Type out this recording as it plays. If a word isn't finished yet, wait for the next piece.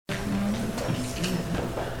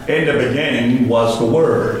In the beginning was the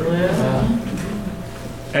Word.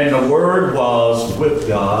 And the Word was with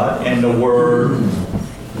God, and the Word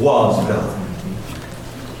was God.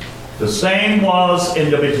 The same was in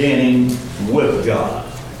the beginning with God.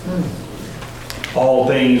 All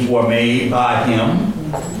things were made by him,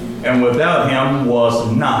 and without him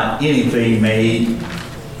was not anything made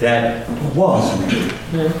that was made.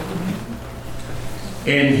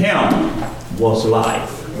 In him was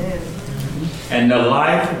life, and the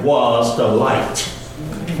life was the light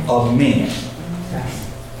of men.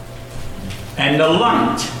 And the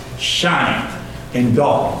light shined in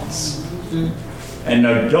darkness, and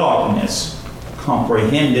the darkness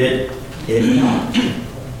comprehended it not.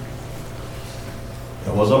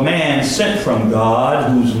 There was a man sent from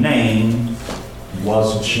God whose name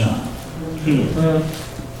was John.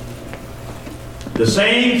 The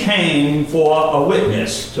same came for a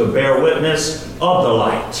witness, to bear witness of the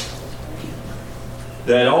light,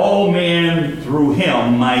 that all men through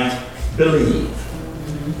him might believe.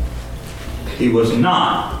 He was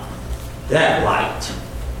not that light,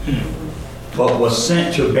 but was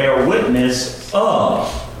sent to bear witness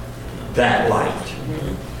of that light.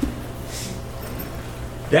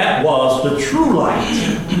 That was the true light,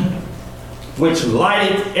 which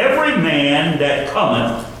lighteth every man that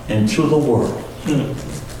cometh into the world.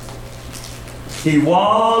 He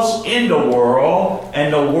was in the world,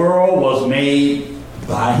 and the world was made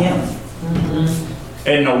by him.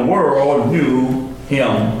 And the world knew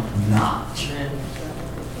him not.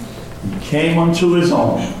 He came unto his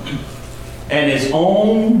own, and his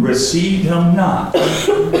own received him not.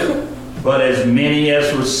 But as many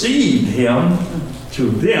as received him, to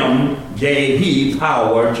them gave he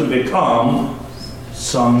power to become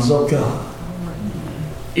sons of God,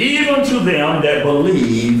 even to them that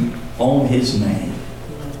believe on his name,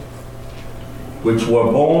 which were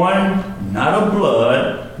born not of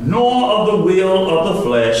blood, nor of the will of the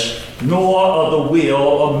flesh, nor of the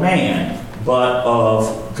will of man, but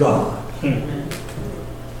of God.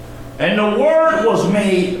 And the Word was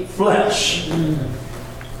made flesh,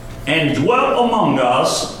 and dwelt among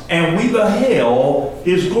us, and we beheld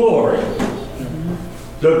his glory.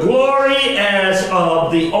 The glory as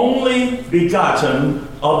of the only begotten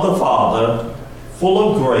of the Father, full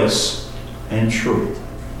of grace and truth.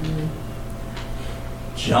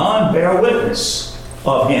 John bare witness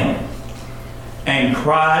of him, and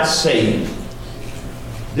cried, saying,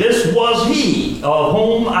 This was he of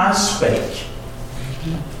whom I spake.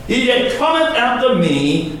 He that cometh after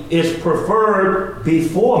me is preferred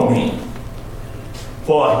before me,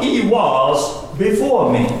 for he was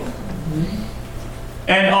before me.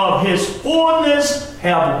 And of his fullness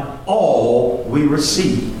have all we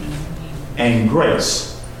received, and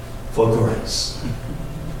grace for grace.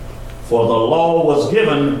 For the law was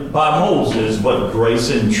given by Moses, but grace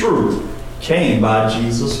and truth came by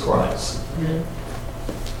Jesus Christ.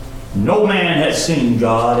 No man has seen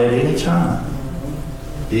God at any time.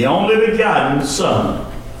 The only begotten Son,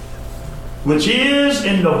 which is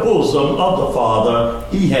in the bosom of the Father,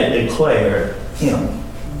 he had declared him.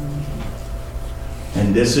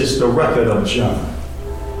 And this is the record of John.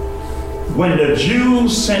 When the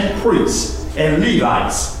Jews sent priests and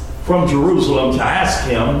Levites from Jerusalem to ask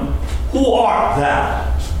him, Who art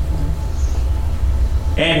thou?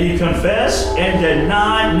 And he confessed and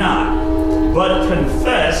denied not, but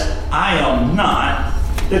confessed, I am not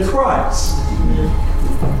the Christ.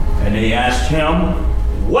 And they asked him,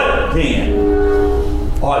 What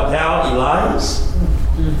then? Art thou Elias?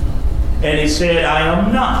 And he said, I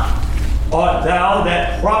am not. Art thou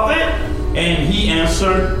that prophet? And he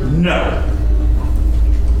answered, No.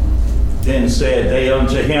 Then said they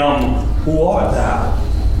unto him, Who art thou?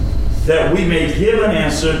 That we may give an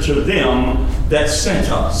answer to them that sent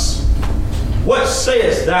us. What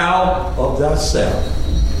sayest thou of thyself?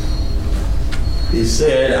 He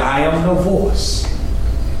said, I am the voice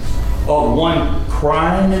of one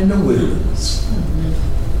crying in the wilderness.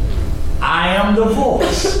 I am the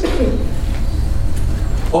voice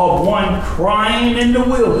of one crying in the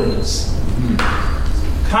wilderness.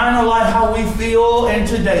 Kind of like how we feel in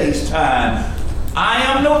today's time. I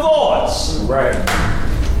am the voice. Right.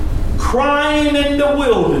 Crying in the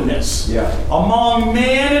wilderness. Yeah. Among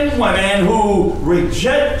men and women who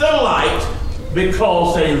reject the light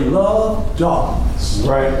because they love darkness.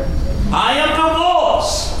 Right. I am the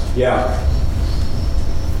voice. Yeah.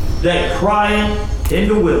 That crying in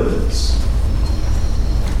the wilderness.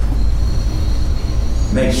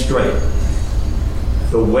 Make straight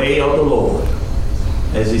the way of the Lord,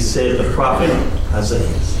 as he said the prophet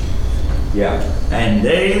Isaiah. Yeah. And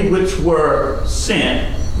they which were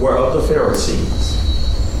sent were of the Pharisees.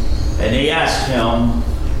 And they asked him,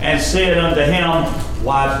 and said unto him,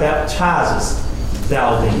 Why baptizest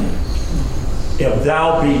thou then, if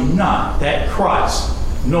thou be not that Christ,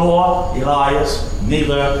 nor Elias,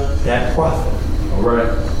 neither that prophet? All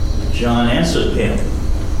right. John answered him,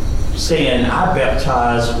 saying, I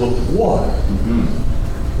baptize with water.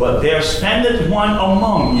 But there standeth one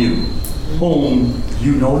among you, whom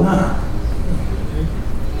you know not.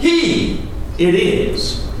 He it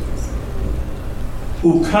is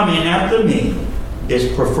who coming after me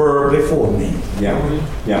is preferred before me,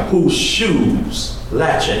 whose shoes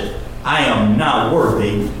latchet I am not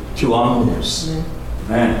worthy to unloose.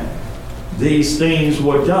 Man. These things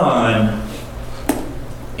were done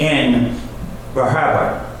in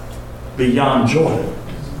Beersheba, beyond Jordan,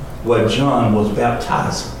 where John was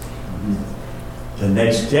baptizing. The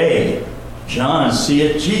next day, John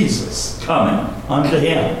seeth Jesus coming unto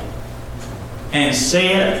him, and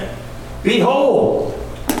said, Behold,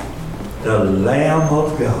 the Lamb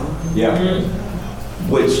of God,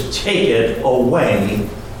 which taketh away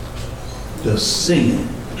the sin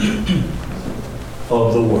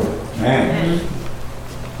of the world. Man.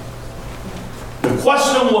 The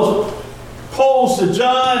question was posed to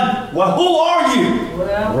John, well, who are you?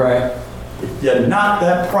 Right. If you're not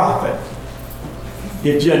that prophet,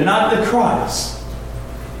 if you're not the Christ,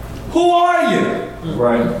 who are you?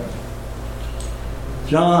 Right.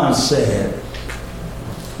 John said,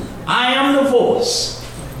 I am the voice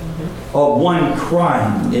of one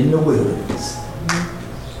crying in the wilderness.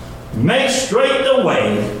 Make straight the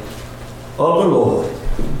way of the Lord.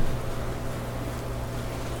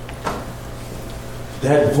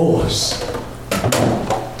 That voice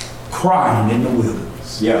crying in the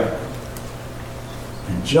wilderness.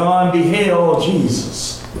 And John beheld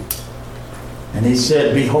Jesus, and he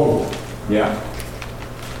said, Behold,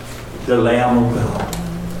 the Lamb of God,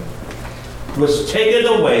 which taketh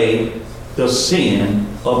away the sin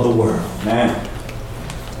of the world. Man.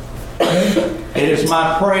 It is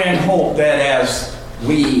my prayer and hope that as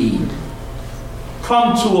we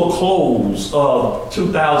come to a close of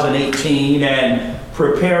 2018 and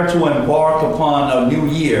prepare to embark upon a new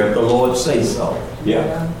year, if the Lord say so,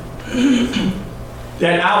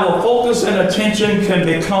 that our focus and attention can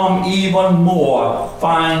become even more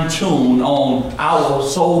fine-tuned on our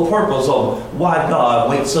sole purpose of why God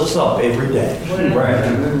wakes us up every day. Right.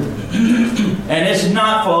 And it's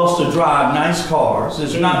not for us to drive nice cars.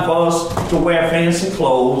 It's not for us to wear fancy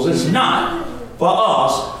clothes. It's not for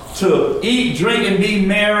us to eat, drink, and be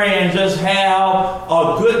merry and just have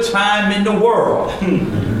a good time in the world.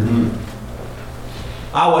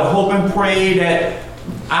 I would hope and pray that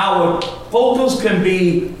our focus can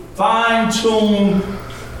be fine-tuned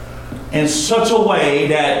in such a way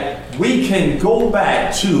that we can go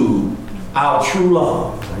back to our true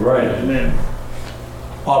love. Right. Amen.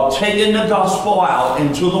 Of taking the gospel out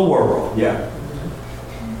into the world.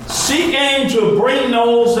 Seeking to bring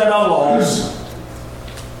those that are lost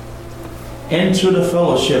into the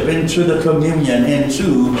fellowship, into the communion,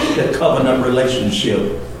 into the covenant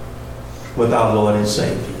relationship with our Lord and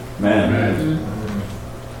Savior. Amen.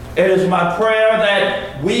 It is my prayer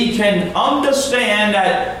that we can understand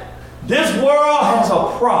that this world has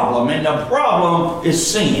a problem, and the problem is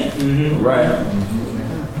sin. Right.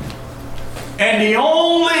 And the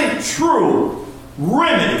only true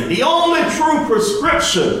remedy, the only true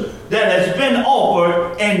prescription that has been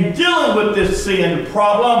offered in dealing with this sin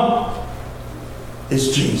problem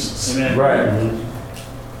is Jesus. Amen. Right.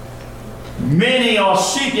 Many are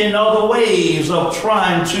seeking other ways of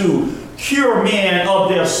trying to cure men of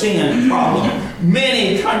their sin problem.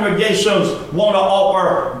 Many congregations want to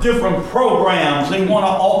offer different programs. They want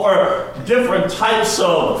to offer different types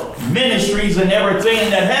of ministries and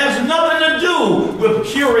everything that has nothing to do with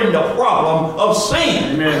curing the problem of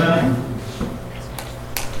sin. Amen.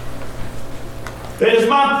 It is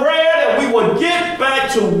my prayer that we would get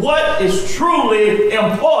back to what is truly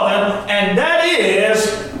important, and that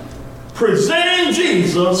is presenting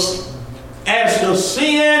Jesus as the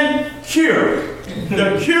sin cure.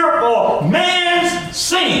 The cure for man's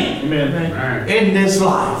sin in this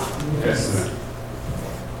life. Yes.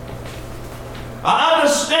 I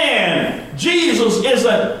understand Jesus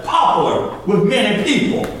isn't popular with many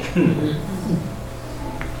people.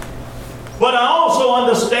 But I also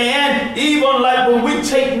understand, even like when we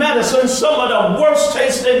take medicine, some of the worst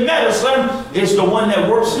tasting medicine is the one that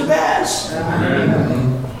works the best.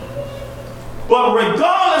 But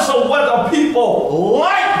regardless of whether people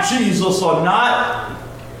like Jesus or not,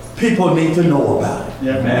 people need to know about it.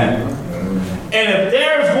 Amen. And if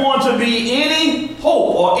there's going to be any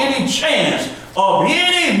hope or any chance of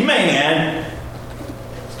any man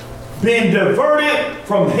being diverted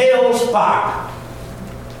from hell's fire,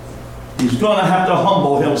 He's going to have to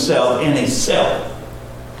humble himself and accept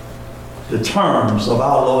the terms of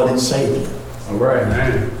our Lord and Savior. All right,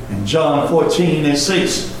 man. In John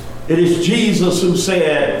 14:6, it is Jesus who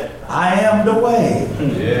said, I am the way.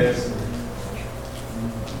 Yes.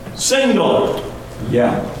 Singular.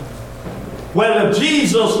 Yeah. Well, if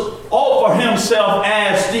Jesus offered himself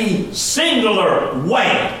as the singular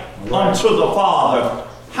way unto the Father,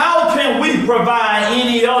 how can we provide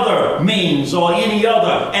any other means or any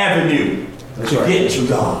other avenue That's to right. get to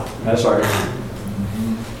God? That's right.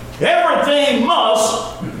 Everything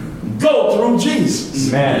must go through Jesus.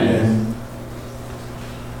 Man.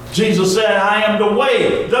 Jesus said, I am the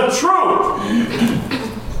way, the truth.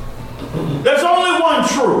 There's only one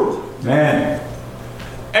truth. Man.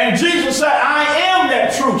 And Jesus said, I am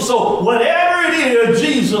that truth. So whatever it is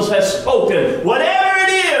Jesus has spoken, whatever it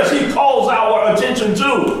is he calls our attention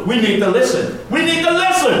to, we need to listen. We need to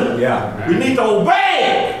listen. Yeah. We need to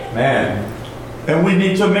obey. Man. And we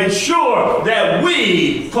need to make sure that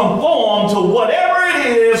we conform to whatever it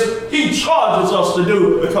is he charges us to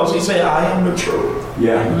do, because he said, I am the truth.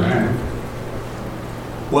 Yeah. Man.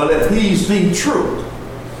 Well, if he's the truth,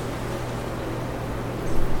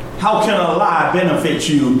 how can a lie benefit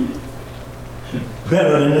you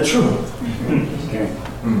better than the truth? Okay.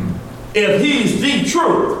 If he's the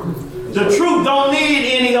truth don't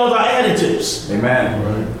need any other additives.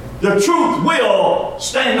 Amen. The truth will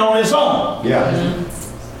stand on its own. Yeah.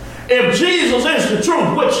 If Jesus is the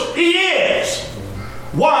truth, which he is,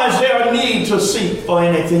 why is there a need to seek for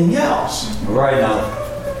anything else? All right now.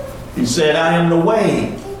 He said, I am the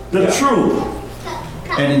way, the Yeah. truth.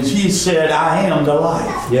 And he said, I am the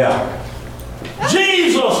life. Yeah.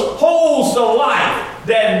 Jesus holds the life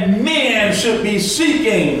that men should be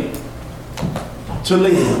seeking to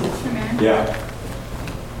live. Yeah.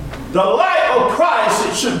 The life of Christ,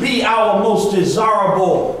 it should be our most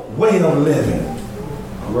desirable way of living.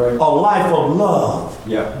 All right. A life of love,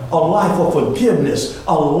 Yeah. a life of forgiveness,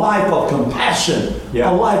 a life of compassion,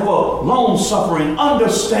 Yeah. a life of long-suffering,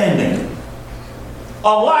 understanding.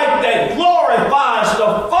 A life that glorifies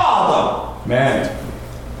the Father, Man.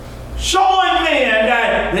 showing men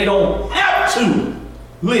that they don't have to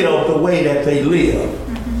live the way that they live.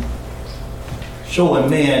 Showing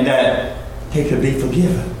men that they could be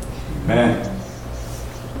forgiven. Man.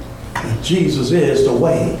 And Jesus is the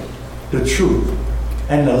way, the truth,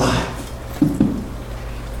 and the life.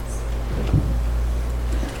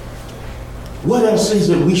 What else is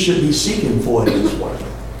it we should be seeking for in this world?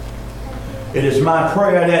 It is my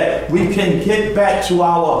prayer that we can get back to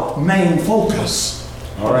our main focus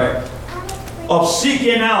All right. of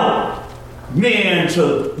seeking out men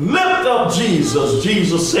to lift up Jesus.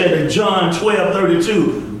 Jesus said in John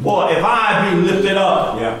 12:32, boy, if I be lifted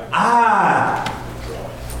up, Yeah. I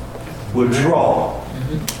will draw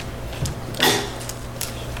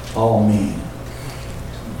all men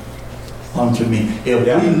unto me. If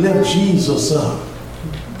Yeah. we lift Jesus up,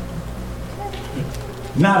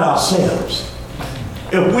 not ourselves,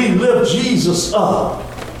 if we lift Jesus up,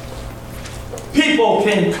 people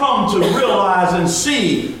can come to realize and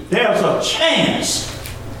see there's a chance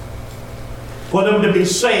for them to be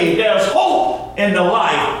saved. There's hope in the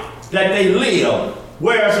life that they live,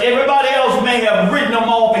 whereas everybody else may have written them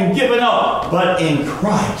off and given up. But in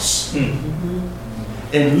Christ,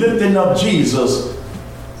 in lifting up Jesus,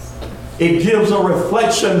 it gives a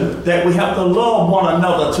reflection that we have to love one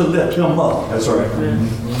another to lift him up. That's right.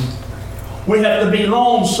 We have to be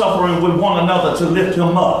long-suffering with one another to lift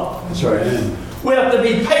him up. That's right. We have to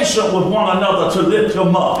be patient with one another to lift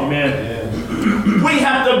him up. Amen. We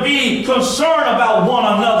have to be concerned about one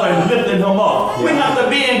another and lifting him up. We have to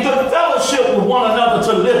be in good fellowship with one another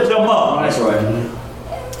to lift him up. That's right.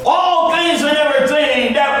 All things and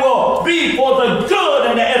everything that will be for the good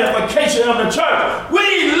and the edification of the church.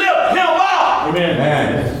 We lift him up. Amen.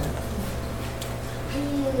 Man.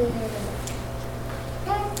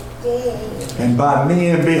 And by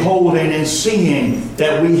men beholding and seeing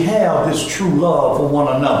that we have this true love for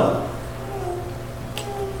one another,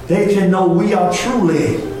 they can know we are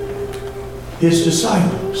truly his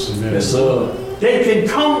disciples. Yes, sir. They can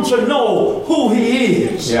come to know who he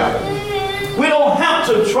is. Yeah. We don't have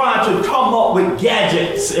to try to come up with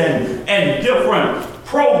gadgets and different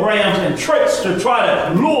programs and tricks to try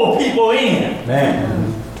to lure people in. Man.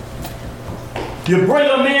 You bring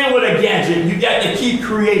them in with a gadget, you got to keep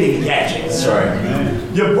creating gadgets. That's right.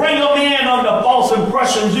 You bring them in under false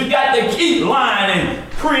impressions, you got to keep lying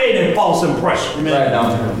and creating false impressions. Right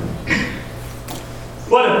now.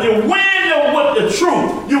 But if you win them with the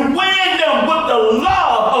truth, you win them with the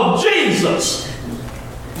love of Jesus,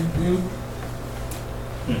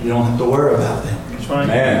 you don't have to worry about them. That's right.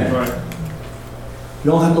 Man. That's right.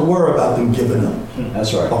 You don't have to worry about them giving up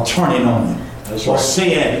That's right. or turning on you That's or right.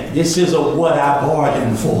 saying, this isn't what I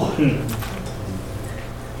bargained for.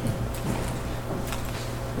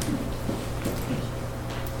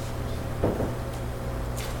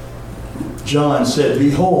 John said,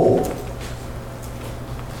 behold,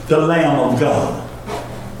 the Lamb of God,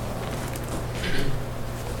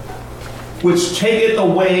 which taketh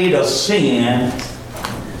away the sin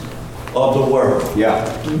of the world. Yeah.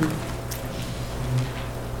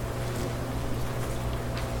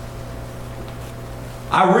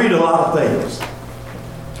 I read a lot of things,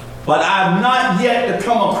 but I've not yet to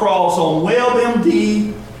come across on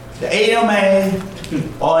WebMD, the AMA,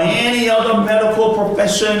 or any other medical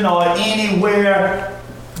profession or anywhere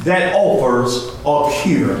that offers a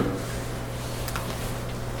cure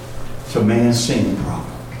to man's sin problem.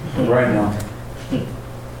 Right now.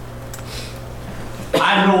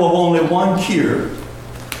 I know of only one cure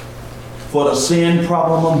for the sin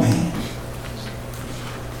problem of man,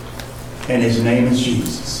 and his name is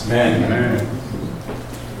Jesus. Amen. Amen.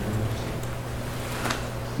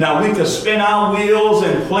 Now we could spin our wheels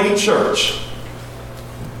and play church,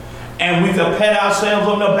 and we could pat ourselves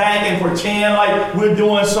on the back and pretend like we're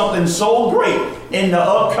doing something so great in the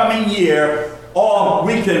upcoming year, or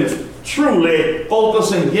we can truly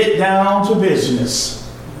focus and get down to business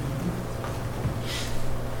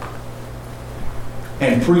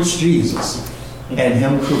and preach Jesus and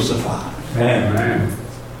him crucified. Amen. Amen.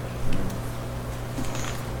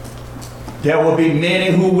 There will be many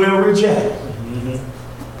who will reject,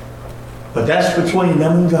 but that's between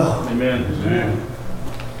them and God. Amen.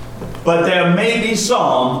 But there may be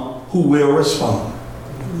some who will respond.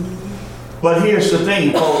 But here's the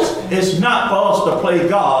thing, folks. It's not for us to play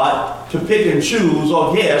God to pick and choose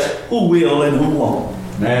or guess who will and who won't.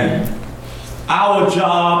 Amen. Our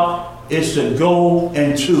job is to go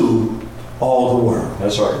into all the world.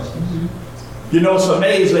 That's right. You know, it's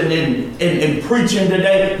amazing in preaching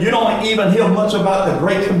today, you don't even hear much about the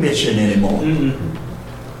Great Commission anymore.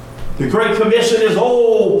 The Great Commission is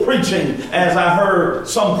old preaching, as I heard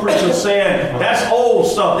some preachers saying. That's old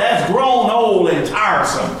stuff. That's grown old and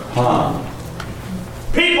tiresome. Huh.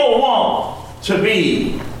 People want to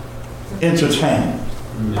be entertained.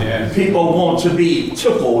 Yes. People want to be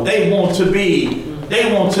tickled. They want to be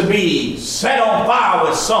set on fire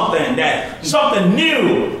with something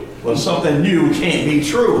new. Well, something new can't be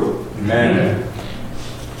true, Amen.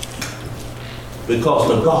 because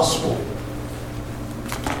the gospel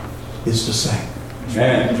is the same.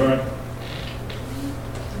 Amen.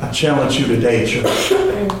 I challenge you today, church.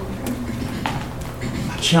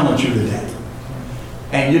 I challenge you today.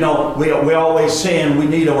 And you know, we're always saying we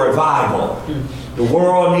need a revival. The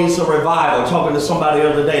world needs a revival. Talking to somebody the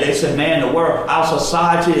other day, they said, man, the world, our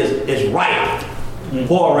society is ripe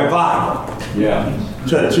for a revival. Yeah.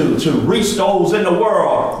 To reach those in the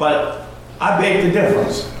world. But I beg the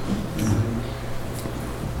difference.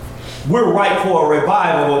 We're ripe for a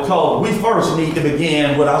revival because we first need to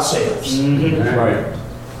begin with ourselves. That's right.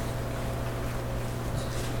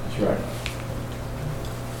 That's right.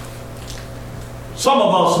 Some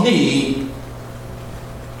of us need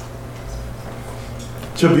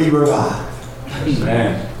to be revived.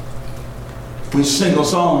 Amen. We sing a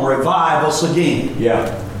song, revive us again.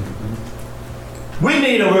 Yeah. We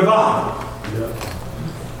need a revival.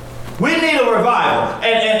 We need a revival.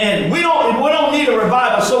 And we don't need a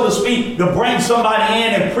revival, so to speak, to bring somebody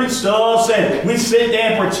in and preach to us and we sit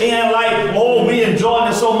there and pretend like, oh, we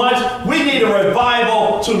enjoying it so much. We need a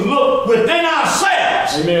revival to look within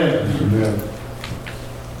ourselves. Amen.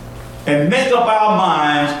 And make up our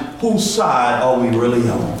minds, whose side are we really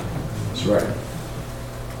on? That's right.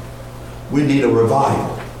 We need a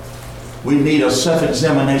revival. We need a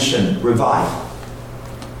self-examination revival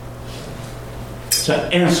to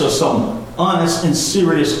answer some honest and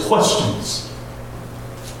serious questions.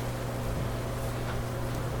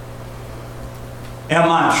 Am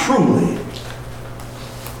I truly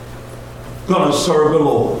going to serve the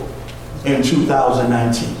Lord in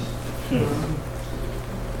 2019?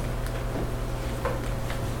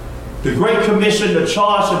 The Great Commission, the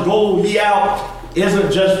charge to go ye out,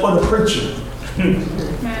 isn't just for the preacher.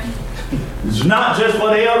 It's not just for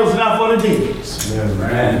the elders, not for the deacons.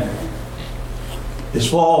 Amen. It's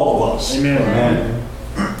for all of us. Amen.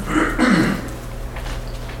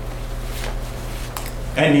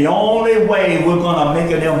 And the only way we're going to make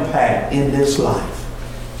an impact in this life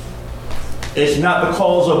is not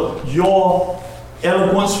because of your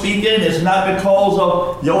eloquent speaking, it's not because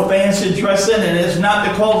of your fancy dressing, and it's not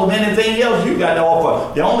because of anything else you got to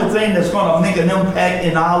offer. The only thing that's going to make an impact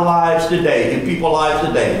in our lives today, in people's lives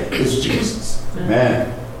today, is Jesus.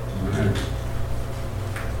 Amen.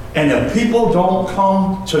 And if people don't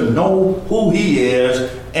come to know who he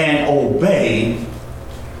is and obey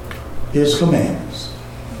his commandments,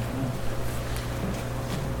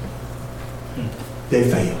 they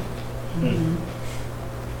fail.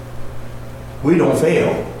 We don't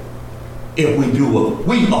fail if we do what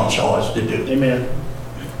we are charged to do. Amen.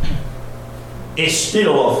 It's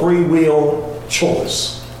still a free will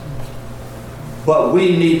choice. But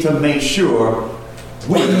we need to make sure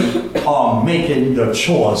we are making the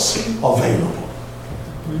choice available.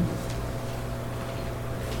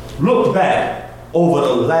 Look back over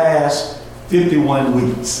the last 51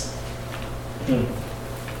 weeks.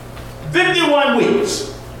 51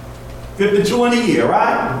 weeks. 52 in a year,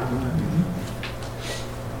 right?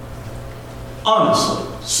 Honestly,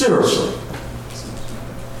 seriously,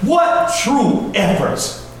 what true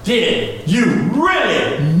efforts did you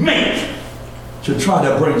really make to try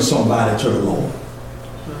to bring somebody to the Lord?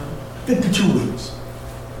 52 weeks.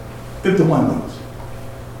 51 weeks.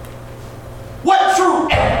 What true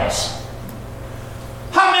efforts?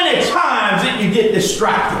 How many times did you get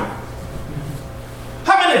distracted?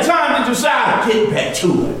 How many times did you say, I'll get back to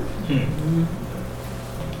it?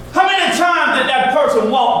 How many times did that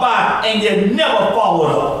person walk by and you never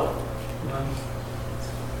followed up?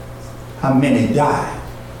 How many died?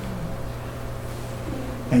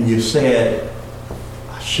 And you said,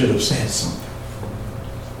 I should have said something.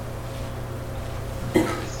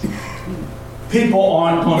 People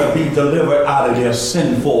aren't going to be delivered out of their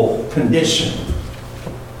sinful condition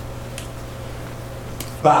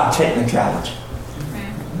by technicality.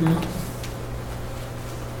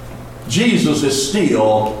 Jesus is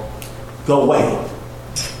still the way,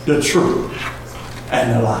 the truth,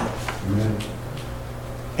 and the life. Amen.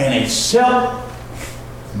 And except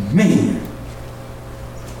men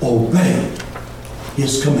obey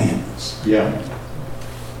his commandments, Yeah.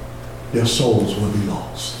 their souls will be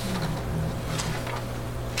lost.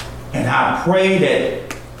 And I pray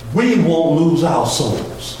that we won't lose our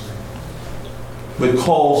souls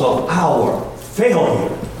because of our failure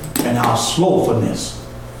and our slothfulness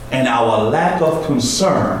and our lack of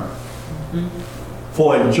concern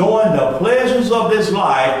for enjoying the pleasures of this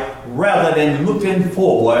life rather than looking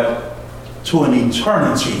forward to an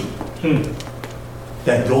eternity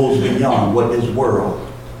that goes beyond what this world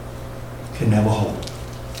can never hold.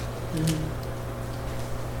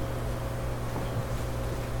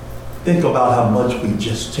 Think about how much we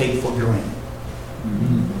just take for granted.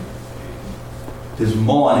 This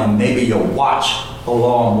morning, maybe your watch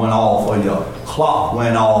alarm went off or your clock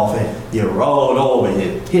went off and you rolled over,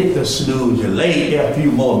 you hit the snooze, you laid there a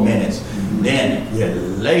few more minutes. Then you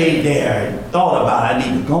laid there and thought about, I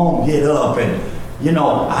need to go and get up and,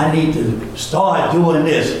 I need to start doing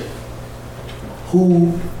this.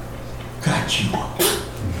 Who got you up?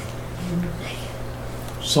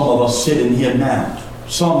 Some of us sitting here now.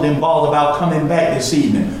 Some of them bother about coming back this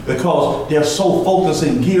evening because they're so focused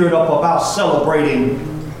and geared up about celebrating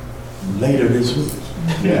later this week.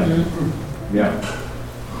 Yeah. Yeah.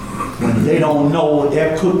 When they don't know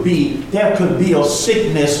there could be a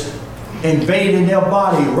sickness invading their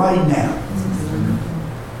body right now.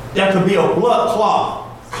 There could be a blood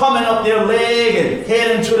clot coming up their leg and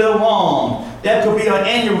heading to their lung. There could be an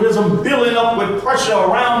aneurysm building up with pressure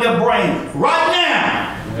around their brain right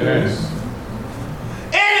now. Yes.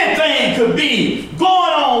 Anything could be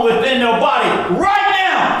going on within their body right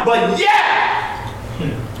now, but yet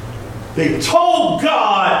they told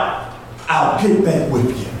God, I'll get back with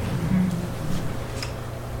you.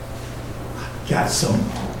 I got some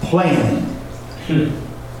planning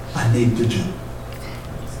I need to do.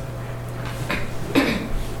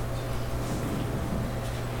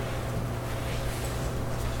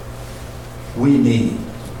 We need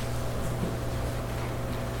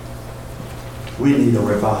a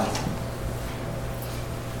revival.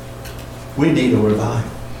 We need a revival.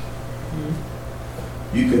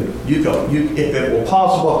 You could, if it were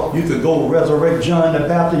possible, you could go resurrect John the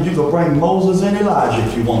Baptist. You could bring Moses and Elijah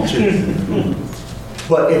if you want to.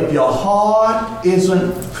 But if your heart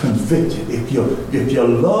isn't convicted, if your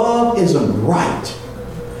love isn't right,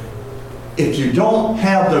 if you don't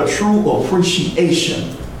have the true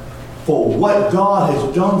appreciation for what God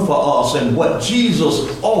has done for us and what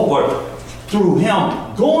Jesus offered through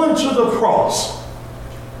him going to the cross,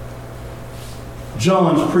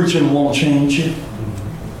 John's preaching won't change you.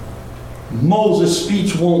 Moses'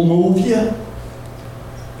 speech won't move you.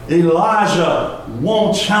 Elijah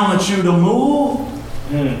won't challenge you to move.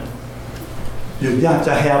 You've got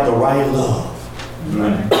to have the right love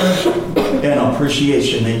and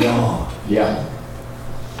appreciation in your heart Yeah.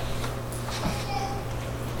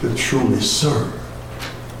 to truly serve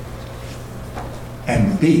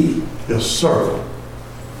and be the servant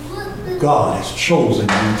God has chosen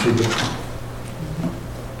you to become.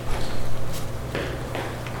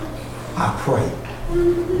 I pray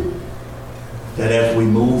that as we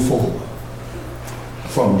move forward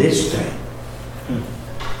from this day,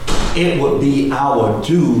 it would be our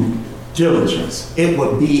due diligence. It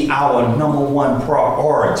would be our number one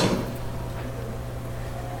priority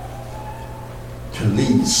to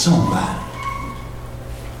lead somebody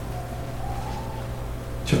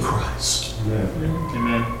to Christ.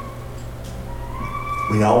 Amen.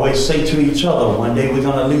 We always say to each other, one day we're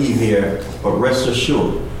going to leave here, but rest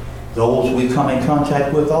assured, those we come in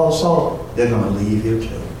contact with also, they're going to leave here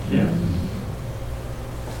too. Yeah.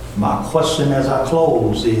 My question as I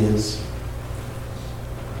close is,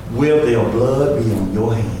 will their blood be on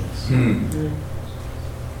your hands?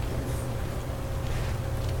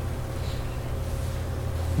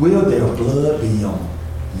 Will their blood be on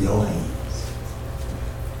your hands?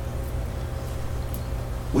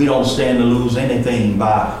 We don't stand to lose anything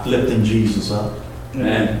by lifting Jesus up.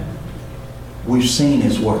 Amen. We've seen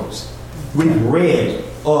his works. We've read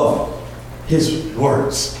of his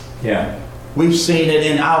works. Yeah. We've seen it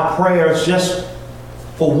in our prayers just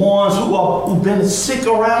for ones who've been sick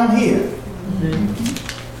around here.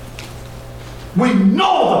 We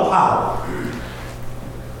know the power.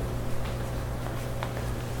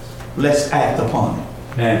 Let's act upon it.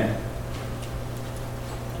 Amen.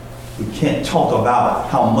 We can't talk about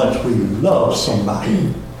how much we love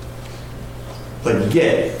somebody, but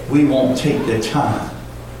yet we won't take the time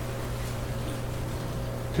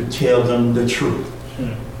to tell them the truth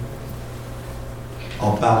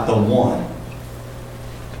about the one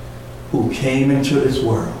who came into this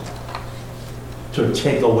world to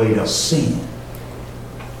take away the sin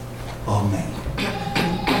of man.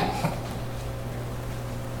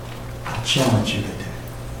 I challenge you today.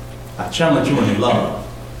 I challenge you in love.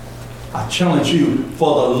 I challenge you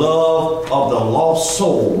for the love of the lost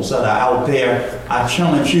souls that are out there. I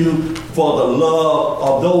challenge you for the love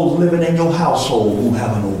of those living in your household who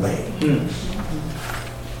haven't obeyed.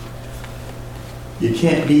 You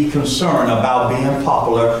can't be concerned about being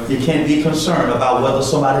popular. You can't be concerned about whether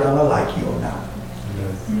somebody's going to like you or not.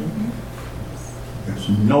 There's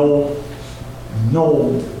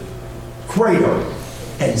no greater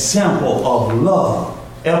example of love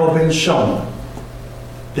ever been shown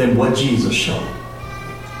than what Jesus showed.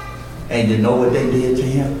 And you know what they did to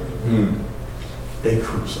him? They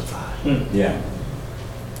crucified him. Yeah.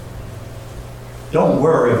 Don't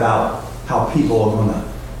worry about how people are going to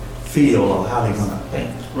feel or how they're going to think.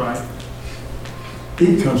 Right.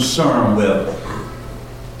 Be concerned with,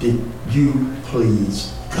 did you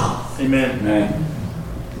please God? Amen. Amen.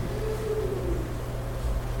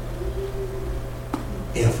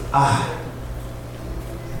 If I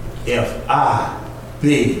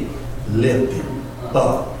be lifted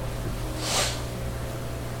up,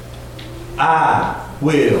 I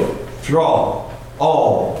will draw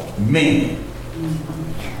all men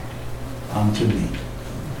unto me.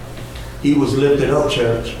 He was lifted up,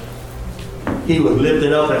 church. He was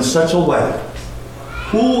lifted up in such a way.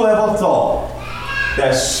 Whoever thought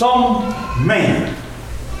that some man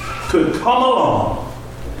could come along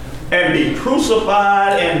and be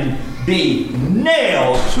crucified and be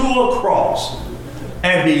nailed to a cross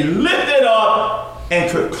and be lifted up and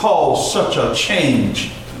could cause such a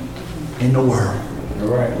change in the world? All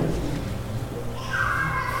right.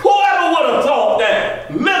 Whoever would have thought that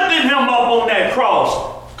lifting him up on that cross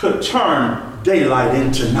could turn daylight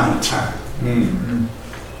into nighttime?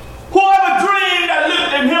 Whoever dreamed that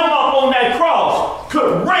lifting him up on that cross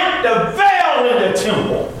could rent the veil in the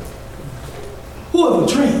temple? Whoever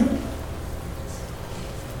dreamed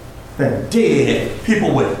that dead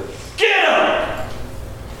people would get up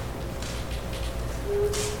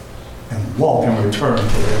and walk and return to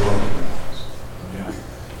their homes?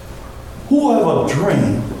 Whoever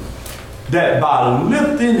dreamed that by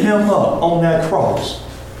lifting him up on that cross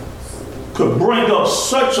could bring up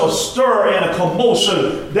such a stir and a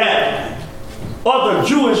commotion that other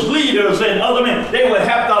Jewish leaders and other men, they would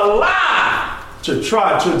have to lie to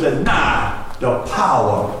try to deny the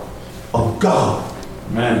power of God?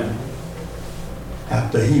 Amen.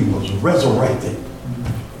 After he was resurrected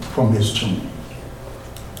from his tomb.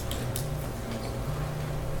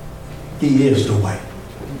 He is the way,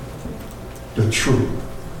 the truth,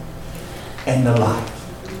 and the life.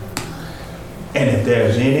 And if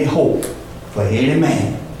there's any hope for any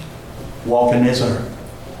man walking this earth,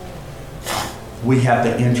 we have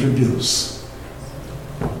to introduce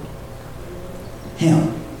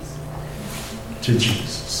him to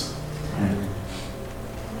Jesus.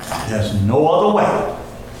 There's no other way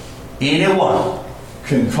anyone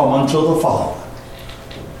can come unto the Father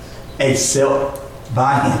except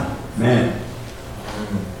by him. Amen.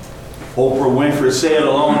 Oprah Winfrey said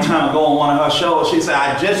a long time ago on one of her shows, she said,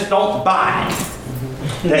 I just don't buy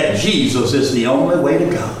that Jesus is the only way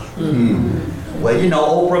to God. Well, you know,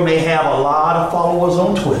 Oprah may have a lot of followers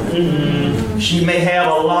on Twitter. She may have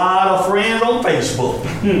a lot of friends on Facebook.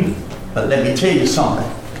 But let me tell you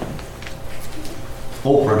something.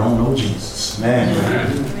 Oprah don't know Jesus.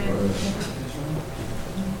 Amen.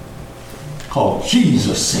 Because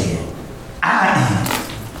Jesus said, I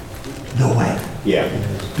am the way, Yeah.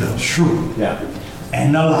 the truth, Yeah.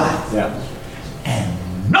 and the life. Yeah. And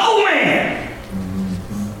no man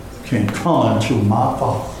can come to my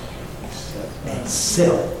Father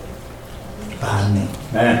except by me.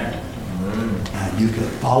 Amen. Now you can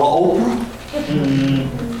follow Oprah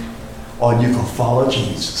or you can follow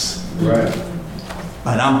Jesus. Right.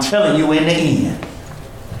 But I'm telling you in the end,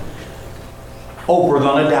 Oprah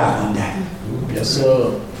gonna die one day. Yes,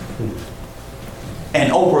 sir.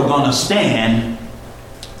 And Oprah gonna stand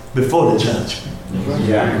before the judgment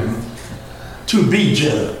Yeah. to be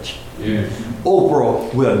judged. Yeah.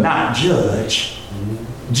 Oprah will not judge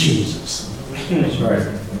Jesus. That's right.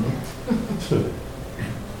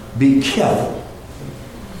 Be careful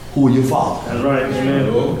who you follow. That's right. Amen.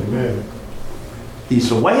 Amen. He's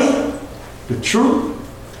the way, the truth,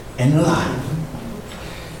 and the life.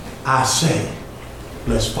 I say,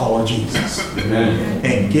 let's follow Jesus Amen.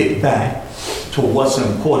 and get back to what's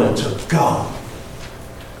important to God,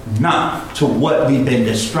 not to what we've been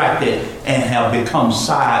distracted and have become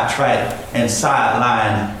sidetracked and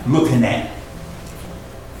sidelined looking at.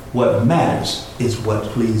 What matters is what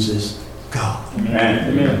pleases God. Amen.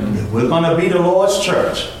 Amen. If we're going to be the Lord's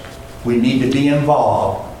church, we need to be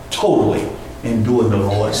involved totally in doing the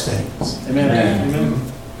Lord's things. Amen.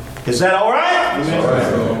 Amen. Is that all right?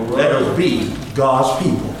 Let us be God's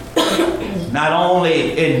people. Not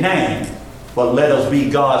only in name, but let us be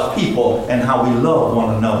God's people and how we love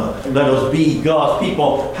one another. Let us be God's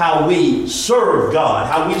people, how we serve God,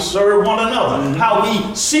 how we serve one another, how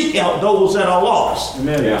we seek out those that are lost.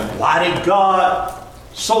 Amen. Yeah. Why did God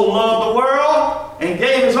so love the world and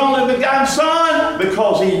gave his only begotten Son?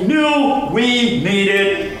 Because he knew we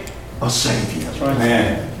needed a Savior.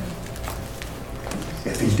 Amen.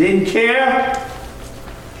 If he didn't care,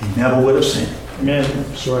 he never would have sent it. Amen.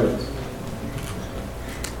 That's right.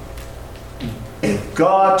 If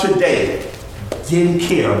God today didn't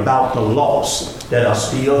care about the lost that are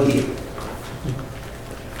still here,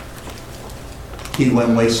 he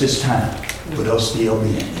wouldn't waste his time with us still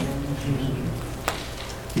being here.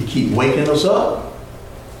 He keep waking us up.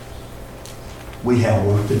 We have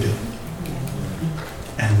work to do.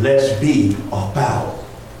 And let's be about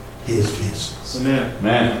his business. Amen.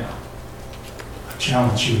 Amen. I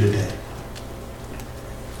challenge you today.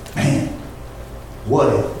 Man,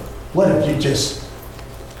 what if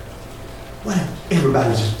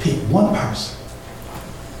everybody just picked one person,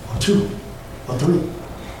 or two, or three, or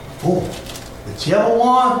four, whichever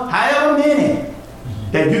one, however many,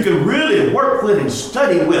 that you can really work with and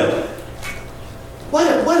study with. What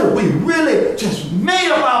if we really just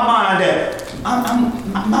made up our mind that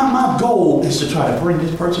my goal is to try to bring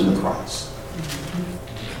this person to Christ?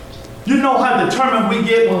 You know how determined we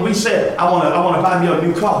get when we say, I want to buy me a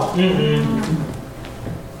new car.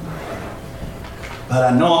 But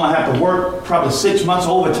I know I'm going to have to work probably 6 months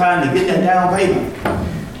overtime to get that down payment.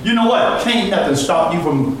 You know what? Can't nothing stop you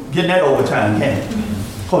from getting that overtime, can it?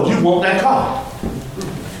 Because you want that car.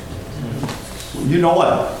 You know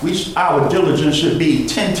what? Our diligence should be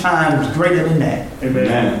 10 times greater than that.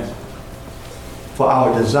 Amen. For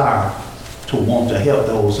our desire to want to help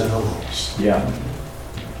those that are lost. Yeah.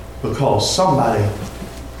 Because somebody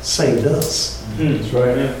saved us. That's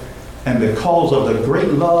right. And because of the great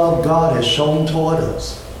love God has shown toward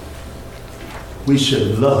us, we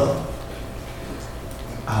should love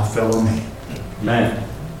our fellow man Amen.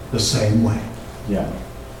 the same way Yeah.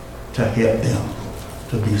 to help them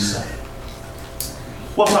to be saved.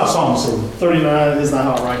 What's our song say? 39 is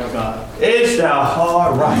not how right with God. Is thou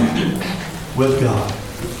hard right with God?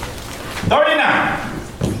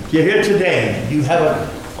 39. You're here today. You haven't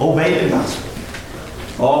obeyed the gospel.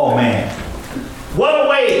 Oh man. What a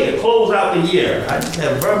way to close out the year. I just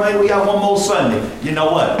said, bro, maybe we got one more Sunday. You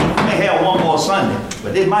know what? We may have one more Sunday,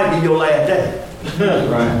 but it might be your last day.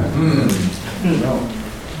 Right.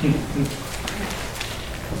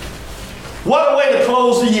 What a way to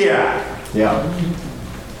close the year out. Yeah.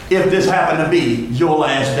 If this happened to be your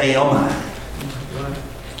last day of mine.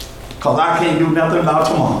 Because I can't do nothing about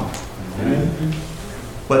tomorrow.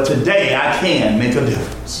 But today I can make a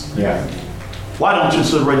difference. Yeah. Why don't you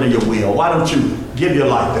surrender your will? Why don't you give your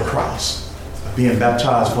life to Christ? Being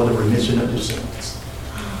baptized for the remission of your sins.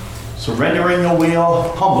 Surrendering your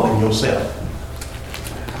will, humbling yourself.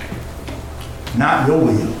 Not your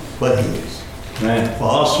will, but His. Amen. For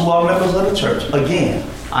us who are members of the church, again,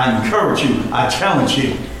 I encourage you, I challenge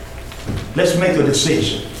you. Let's make a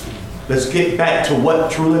decision. Let's get back to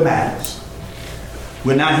what truly matters.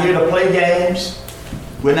 We're not here to play games.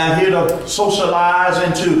 We're not here to socialize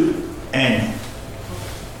and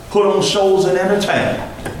put on shows and entertain.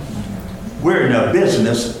 We're in the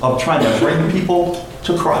business of trying to bring people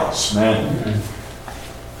to Christ. Amen.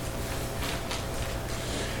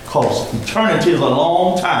 Because eternity is a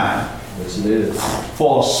long time Yes, it is.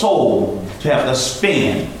 for a soul to have to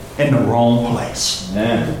spend in the wrong place.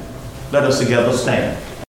 Amen. Let us together stand.